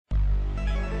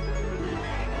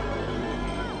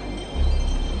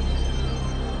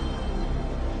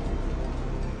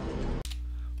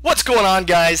What's going on,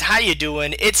 guys? How you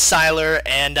doing? It's Siler,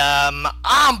 and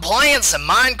I'm playing some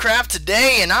Minecraft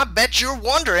today, and I bet you're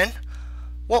wondering,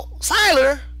 well,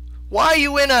 Siler, why are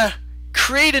you in a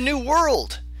create a new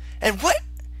world? And what?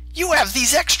 You have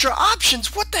these extra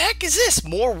options. What the heck is this?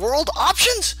 More world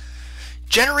options?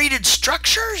 Generated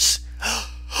structures?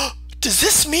 Does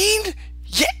this mean?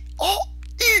 Yeah. Oh.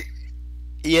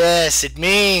 Yes, it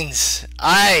means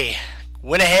I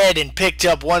went ahead and picked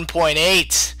up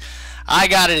 1.8. I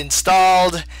got it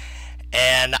installed,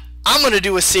 and I'm going to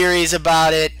do a series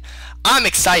about it. I'm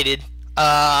excited.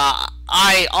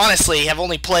 I honestly have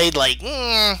only played like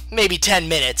maybe 10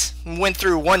 minutes. Went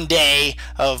through one day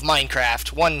of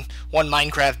Minecraft, one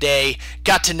Minecraft day.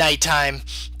 Got to nighttime,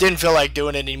 didn't feel like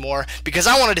doing it anymore because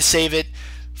I wanted to save it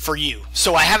for you.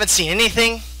 So I haven't seen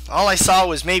anything. All I saw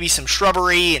was maybe some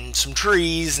shrubbery and some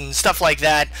trees and stuff like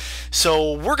that.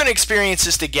 So we're going to experience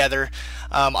this together.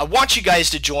 I want you guys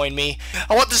to join me.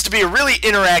 I want this to be a really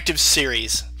interactive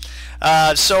series.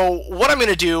 So what I'm going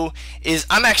to do is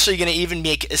I'm actually going to even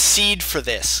make a seed for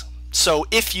this. So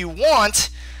if you want,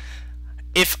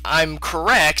 if I'm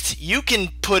correct, you can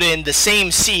put in the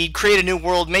same seed, create a new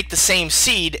world, make the same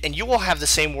seed, and you will have the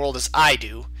same world as I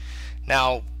do.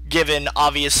 Now, given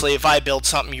obviously if I build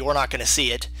something, you're not going to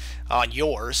see it on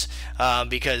yours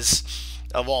because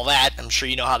of all that. I'm sure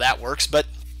you know how that works, but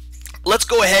let's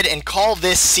go ahead and call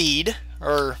this seed,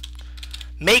 or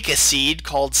make a seed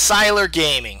called Siler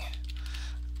Gaming.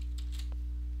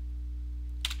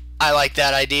 I like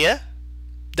that idea.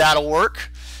 That'll work.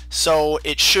 So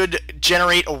it should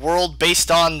generate a world based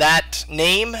on that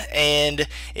name, and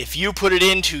if you put it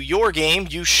into your game,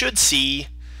 you should see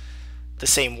the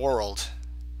same world,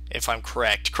 if I'm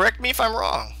correct. Correct me if I'm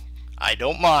wrong. I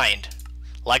don't mind.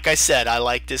 Like I said, I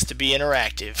like this to be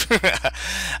interactive.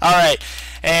 Alright,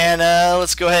 and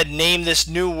let's go ahead and name this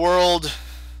new world,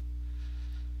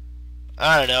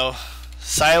 I don't know,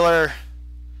 Siler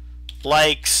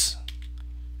likes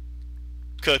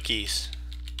cookies.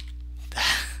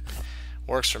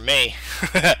 Works for me.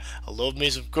 I love me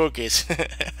some cookies.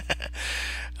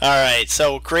 Alright,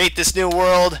 so we'll create this new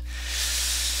world,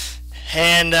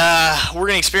 and we're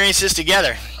going to experience this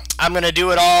together. I'm going to do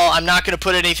it all. I'm not going to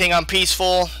put anything on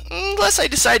peaceful. Unless I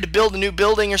decide to build a new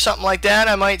building or something like that,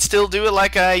 I might still do it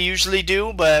like I usually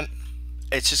do, but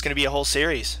it's just going to be a whole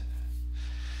series.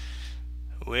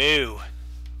 Whoa.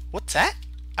 What's that?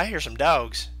 I hear some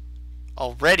dogs.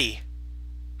 Already.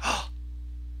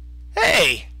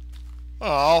 Hey!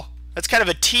 Oh, that's kind of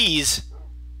a tease.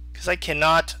 Because I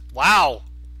cannot... Wow!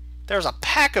 There's a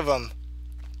pack of them.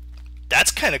 That's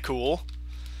kind of cool.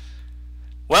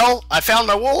 Well, I found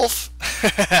my wolf.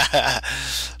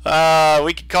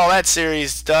 We could call that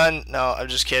series done. No, I'm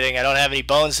just kidding. I don't have any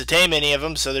bones to tame any of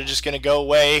them, so they're just going to go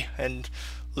away and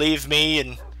leave me.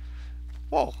 And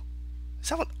whoa. Is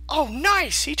that one? Oh,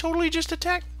 nice. He totally just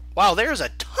attacked. Wow, there's a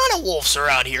ton of wolves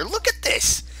around here. Look at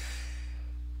this.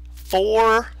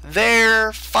 4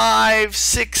 there, 5,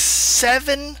 6,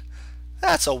 7.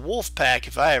 That's a wolf pack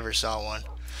if I ever saw one.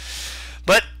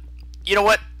 But you know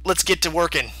what? Let's get to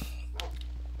working.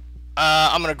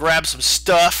 I'm going to grab some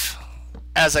stuff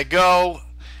as I go,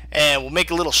 and we'll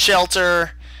make a little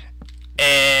shelter,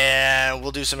 and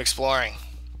we'll do some exploring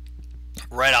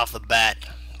right off the bat.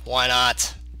 Why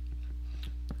not?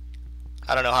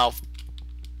 I don't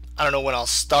know when I'll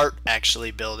start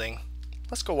actually building.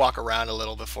 Let's go walk around a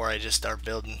little before I just start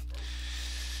building.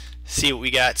 See what we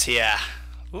got. So yeah.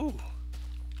 Ooh.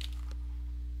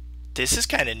 This is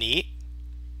kind of neat.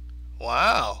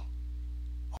 Wow.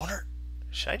 I wonder,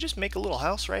 should I just make a little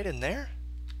house right in there?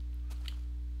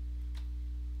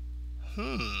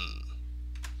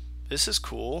 This is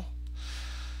cool.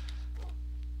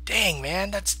 Dang,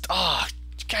 man, that's... Oh,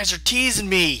 you guys are teasing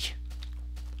me.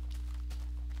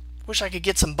 Wish I could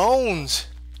get some bones.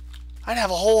 I'd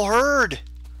have a whole herd.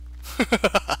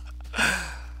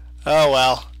 Oh,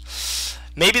 well.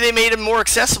 Maybe they made them more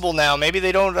accessible now. Maybe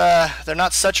they don't, they're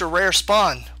not such a rare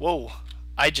spawn. Whoa.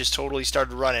 I just totally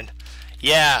started running.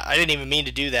 Yeah, I didn't even mean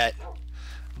to do that.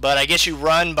 But I guess you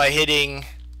run by hitting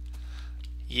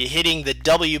the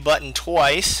W button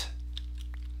twice.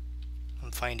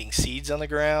 I'm finding seeds on the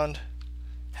ground.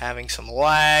 Having some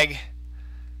lag.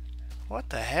 What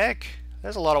the heck?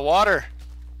 There's a lot of water.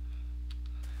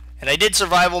 And I did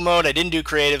survival mode. I didn't do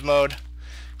creative mode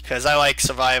because I like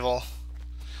survival.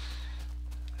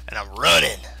 And I'm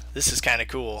running. This is kind of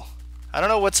cool. I don't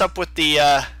know what's up with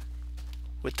the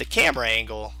camera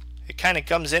angle. It kind of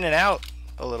comes in and out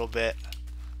a little bit.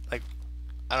 Like,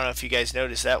 I don't know if you guys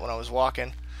noticed that when I was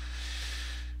walking.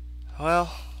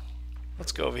 Well,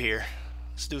 let's go over here.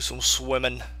 Let's do some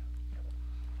swimming.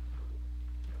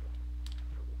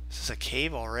 Is this a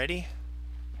cave already?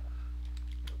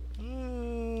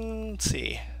 Let's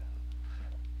see.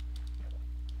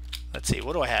 Let's see,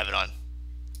 what do I have it on?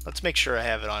 Let's make sure I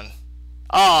have it on.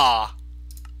 Ah!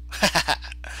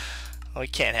 We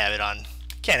can't have it on.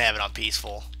 Can't have it on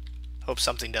peaceful. Hope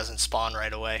something doesn't spawn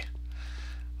right away.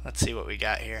 Let's see what we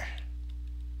got here.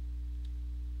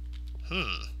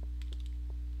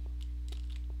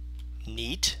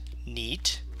 Neat,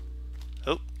 neat.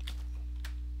 Oh.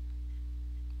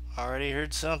 Already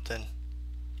heard something.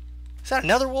 Is that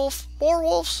another wolf? More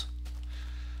wolves?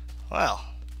 Wow.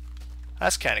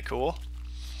 That's kind of cool.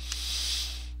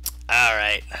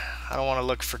 Alright. I don't want to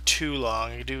look for too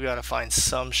long. You do got to find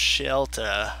some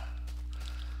shelter.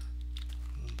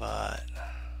 But...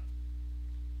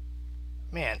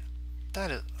 man,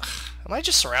 that is... am I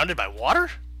just surrounded by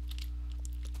water?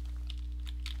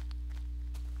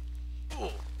 Ooh.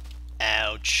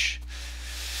 Ouch.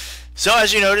 So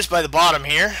as you notice by the bottom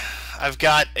here, I've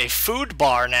got a food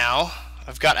bar now.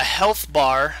 I've got a health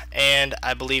bar, and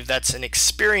I believe that's an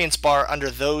experience bar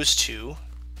under those two.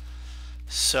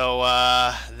 So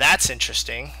that's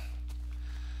interesting.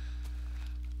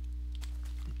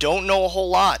 Don't know a whole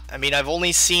lot. I mean, I've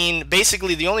only seen,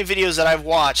 basically the only videos that I've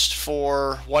watched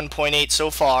for 1.8 so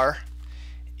far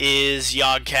is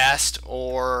Yogcast,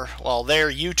 or, well, their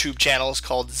YouTube channel is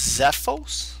called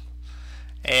Zephos.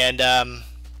 And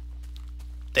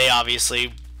they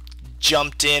obviously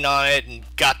jumped in on it and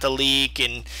got the leak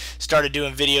and started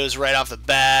doing videos right off the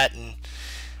bat, and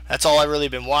that's all I've really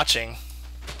been watching.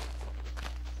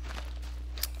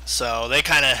 So they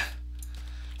kind of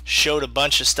showed a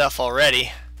bunch of stuff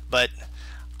already, but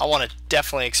I want to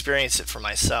definitely experience it for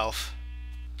myself.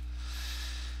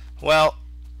 Well,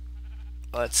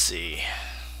 let's see.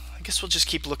 I guess we'll just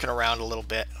keep looking around a little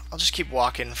bit. I'll just keep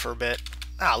walking for a bit.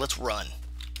 Let's run.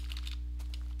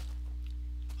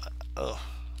 Oh,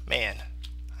 man.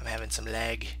 I'm having some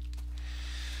lag.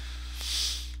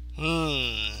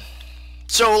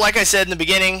 So, like I said in the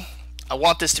beginning, I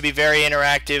want this to be very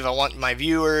interactive. I want my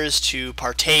viewers to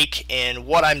partake in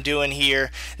what I'm doing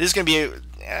here. This is going to be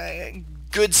a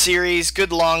good series,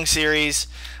 good long series.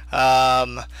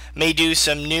 May do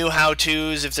some new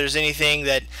how-tos if there's anything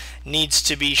that needs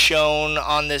to be shown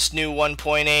on this new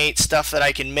 1.8, stuff that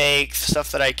I can make,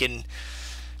 stuff that I can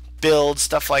build,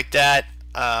 stuff like that.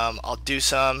 I'll do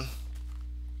some.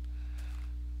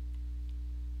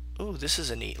 Ooh, this is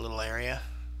a neat little area.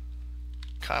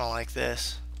 Kind of like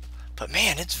this. But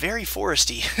man, it's very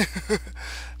foresty.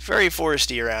 Very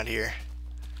foresty around here.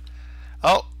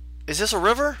 Oh, is this a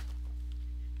river?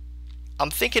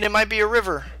 I'm thinking it might be a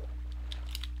river.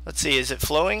 Let's see, is it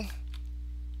flowing?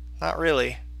 Not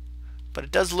really. But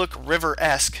it does look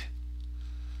river-esque.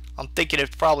 I'm thinking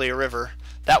it's probably a river.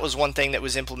 That was one thing that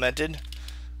was implemented.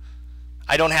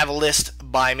 I don't have a list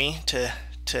by me to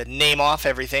name off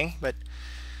everything, but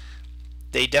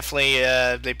they definitely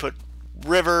they put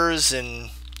rivers and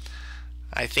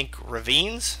I think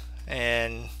ravines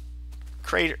and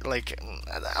crater, like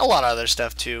a lot of other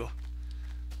stuff too.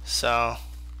 So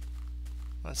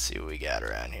let's see what we got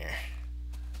around here.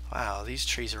 Wow, these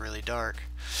trees are really dark.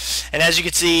 And as you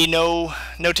can see, no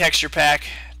texture pack.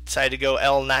 Decided to go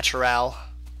El Natural.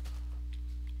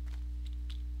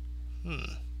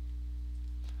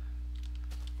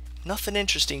 Nothing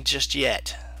interesting just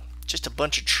yet. Just a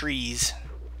bunch of trees.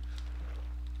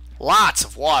 Lots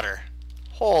of water.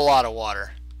 Whole lot of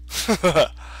water.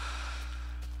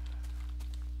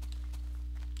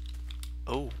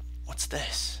 Oh, what's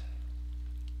this?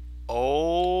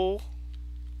 Oh,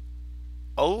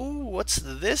 what's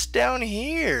this down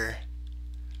here?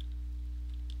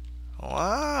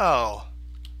 Wow.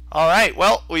 Alright,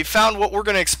 well, we found what we're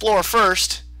going to explore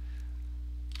first.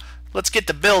 Let's get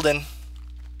to building.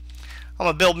 I'm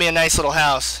going to build me a nice little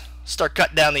house. Start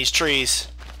cutting down these trees.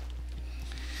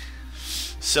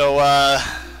 So, yeah,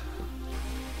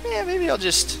 maybe I'll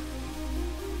just...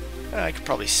 I could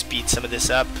probably speed some of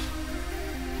this up.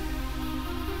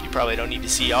 You probably don't need to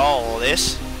see all of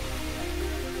this.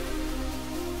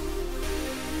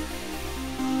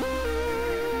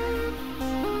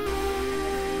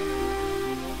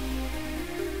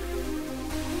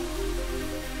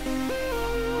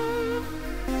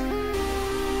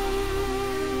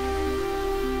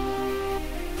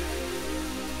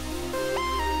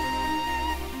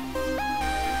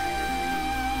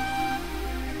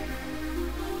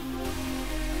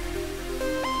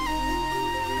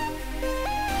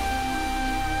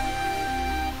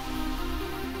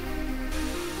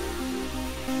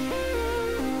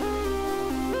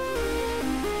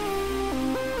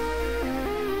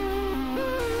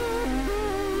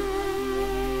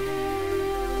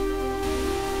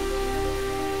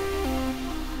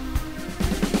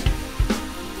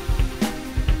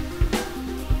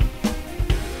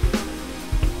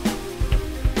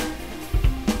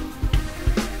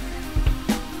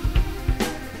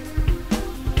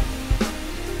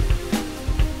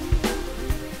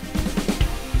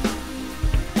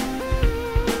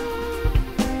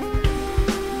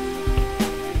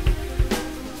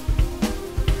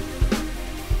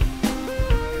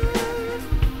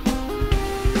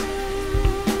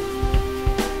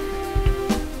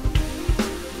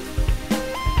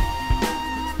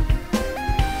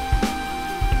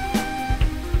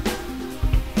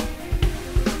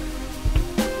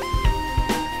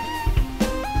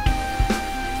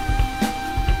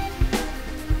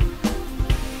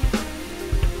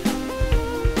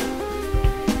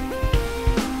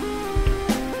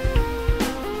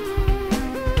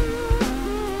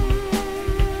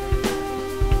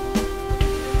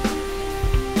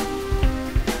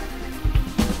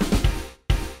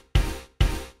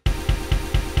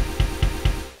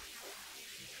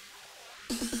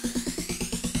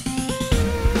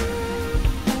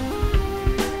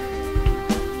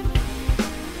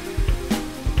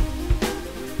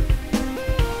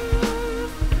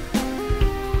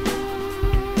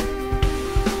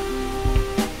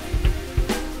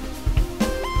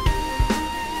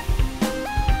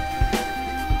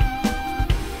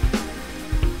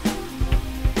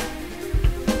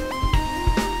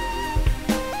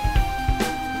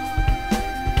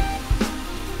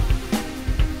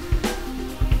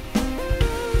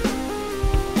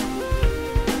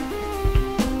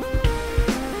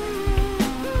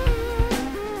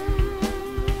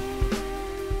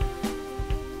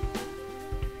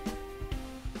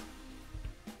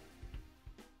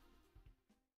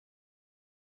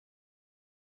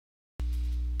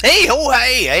 Hey, oh,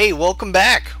 hey, welcome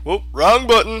back. Whoop, wrong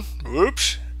button.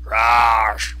 Whoops.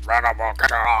 Oh,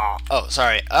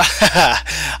 sorry.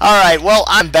 Alright, well,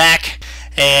 I'm back,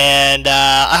 and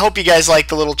I hope you guys like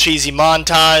the little cheesy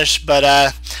montage, but I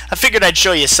figured I'd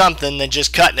show you something than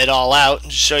just cutting it all out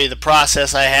and show you the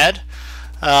process I had.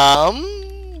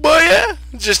 But yeah,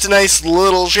 just a nice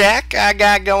little shack I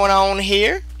got going on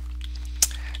here.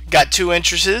 Got two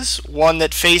entrances, one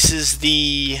that faces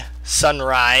the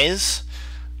sunrise,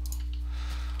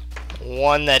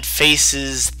 one that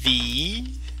faces the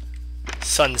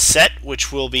sunset,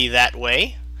 which will be that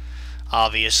way.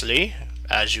 Obviously,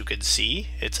 as you can see,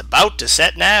 it's about to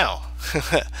set now.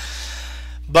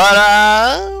 But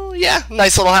yeah,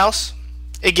 nice little house.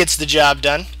 It gets the job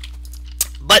done.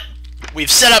 But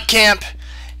we've set up camp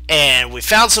and we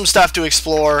found some stuff to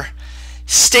explore.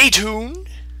 Stay tuned,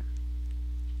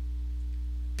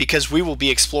 because we will be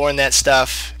exploring that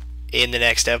stuff in the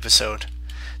next episode.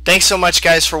 Thanks so much,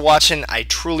 guys, for watching. I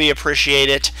truly appreciate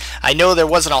it. I know there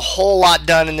wasn't a whole lot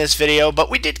done in this video, but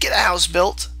we did get a house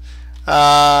built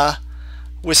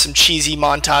with some cheesy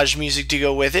montage music to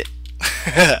go with it.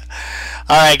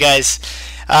 Alright, guys.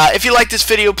 If you like this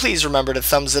video, please remember to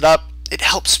thumbs it up. It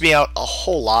helps me out a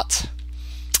whole lot.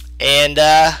 And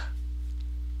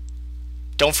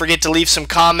don't forget to leave some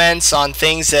comments on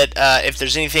things that, if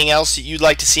there's anything else that you'd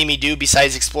like to see me do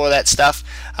besides explore that stuff,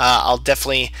 I'll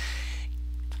definitely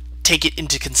take it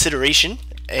into consideration.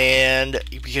 And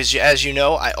because, as you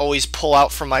know, I always pull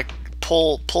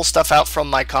stuff out from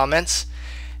my comments.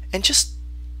 And just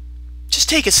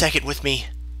take a second with me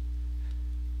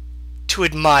to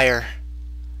admire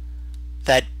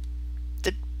that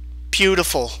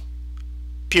beautiful,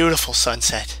 beautiful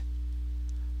sunset.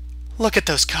 Look at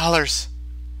those colors.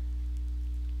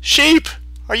 Sheep,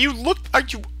 are you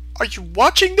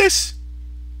watching this?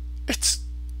 It's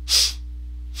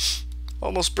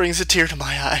almost brings a tear to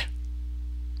my eye.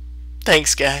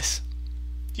 Thanks, guys.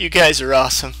 You guys are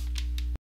awesome.